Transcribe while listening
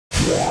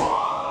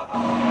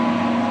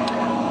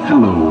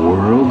Hello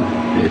world,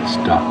 it's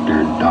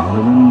Dr.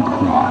 Donovan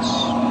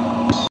Cross.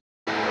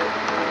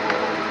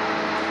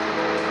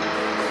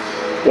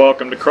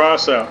 Welcome to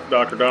Crossout,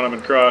 Dr.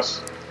 Donovan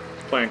Cross.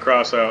 Playing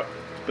Crossout.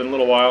 It's been a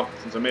little while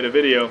since I made a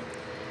video,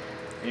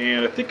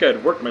 and I think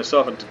I'd worked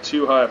myself into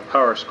too high a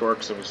power score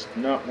because I was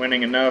not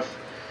winning enough.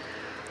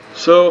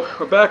 So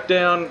we're back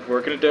down,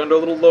 working it down to a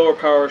little lower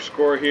power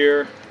score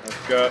here.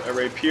 I've got a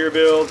rapier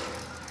build.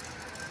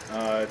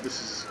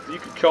 You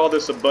could call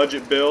this a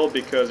budget build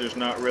because there's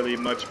not really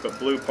much but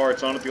blue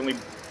parts on it. The only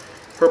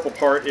purple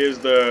part is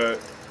the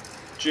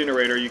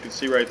generator. You can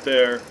see right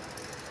there,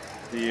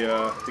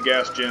 the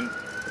gas gen.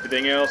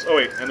 Everything else. Oh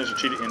wait, and there's a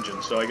cheetah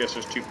engine. So I guess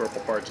there's two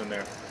purple parts in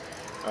there.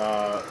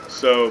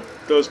 So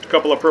those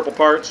couple of purple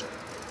parts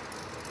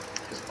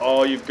is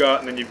all you've got,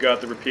 and then you've got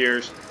the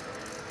rapiers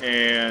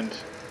and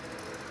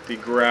the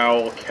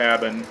growl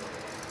cabin,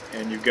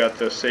 and you've got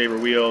the saber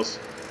wheels,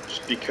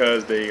 just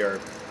because they are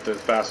the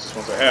fastest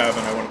ones I have,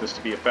 and I wanted this to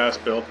be a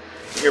fast build.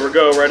 Here we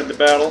go, right into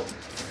battle.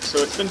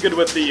 So it's been good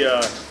with the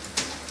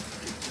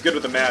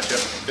matchup.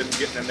 Been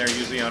getting in there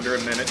usually under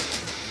a minute,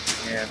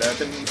 and I've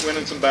been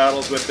winning some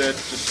battles with it,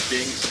 just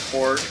being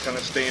support, kind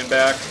of staying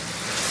back,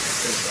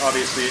 because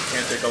obviously it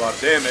can't take a lot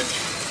of damage.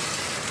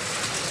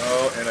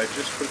 Oh, and I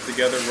just put it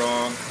together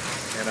wrong,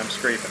 and I'm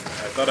scraping.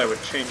 I thought I would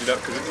change it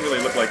up because it didn't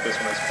really look like this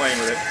when I was playing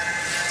with it.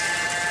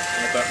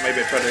 And I thought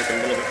maybe I'd try to make it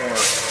a little bit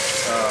more,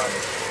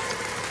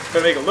 try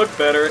to make it look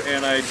better,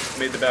 and I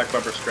made the back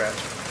bumper scratch.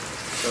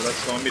 So that's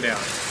slowing me down.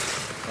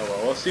 Oh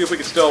well, let's see if we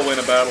can still win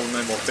a battle, and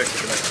then we'll fix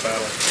it the next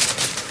battle.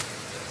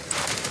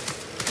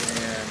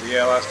 And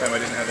yeah, last time I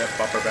didn't have that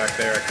bumper back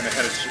there. I kind of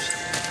had it just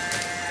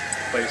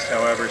placed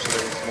however, so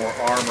there was more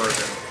armor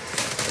than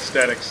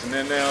aesthetics. And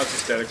then now it's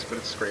aesthetics, but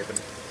it's scraping.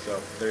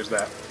 So there's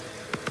that.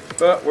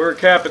 But we're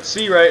cap at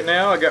C right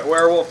now. I got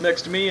Werewolf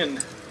next to me, and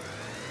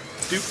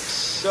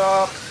Duke's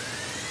up,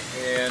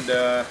 and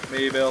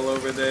Maybell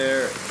over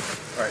there.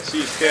 Alright,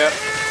 C is cap,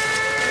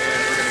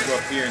 and we're going to go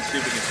up here and see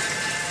if we can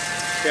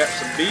cap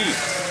some B.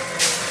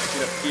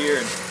 Get up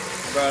here and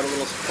provide a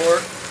little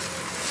support.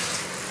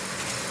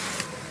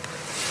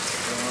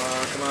 Come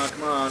on, come on,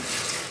 come on.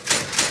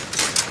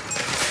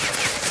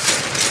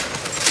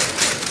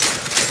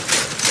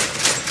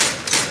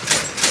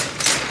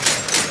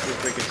 See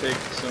if we can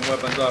take some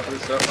weapons off of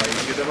this up. I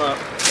can get them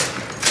up.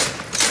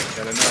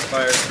 Gotta not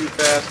fire too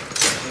fast.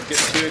 Don't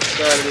get too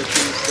excited with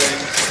these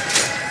things.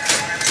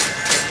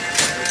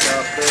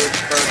 Off those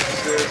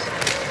carcasses.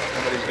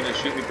 Somebody's going to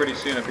shoot me pretty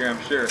soon up here,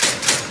 I'm sure.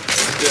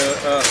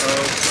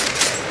 Uh-oh.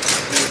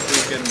 See if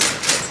we can...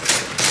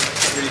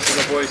 Pretty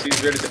simple voice,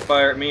 he's ready to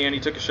fire at me, and he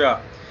took a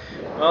shot.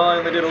 Well, I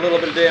only did a little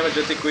bit of damage.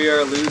 I think we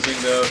are losing,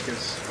 though,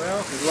 because,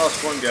 well, we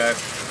lost one guy.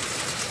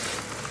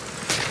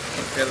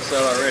 Had us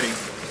out already.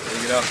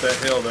 Gotta get off that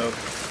hill, though.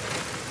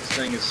 This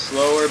thing is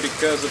slower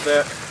because of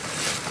that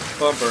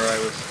bumper I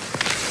was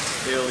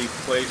illy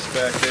placed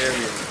back there.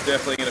 We're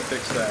definitely going to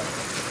fix that.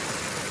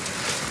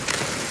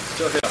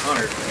 Still hit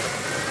 100.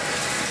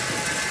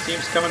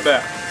 Team's coming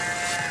back.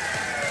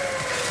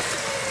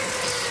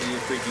 Let's see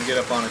if we can get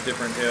up on a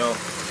different hill.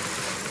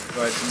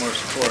 Provide some more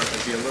support.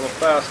 It'd be a little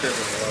faster if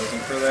it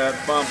wasn't for that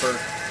bumper.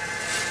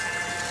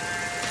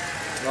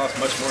 Lost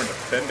much more in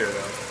defender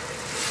though.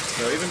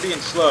 So even being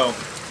slow,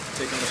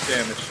 taking much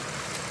damage.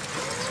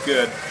 It's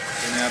good.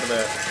 Getting out of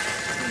that.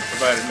 Didn't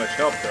provide much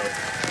help though.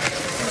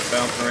 Kind of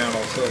bouncing around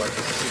also like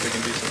this. Let's see if we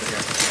can do something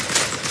here.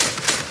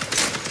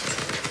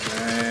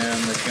 And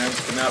the guns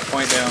cannot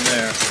point down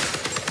there.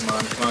 Come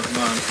on, come on,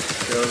 come on.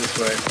 Go this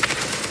way.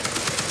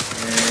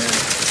 And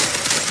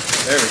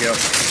there we go.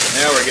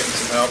 Now we're getting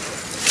some help.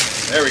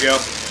 There we go.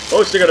 Oh,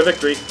 we still got a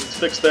victory. Let's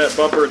fix that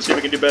bumper and see if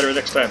we can do better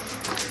next time.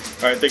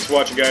 Alright, thanks for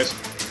watching, guys.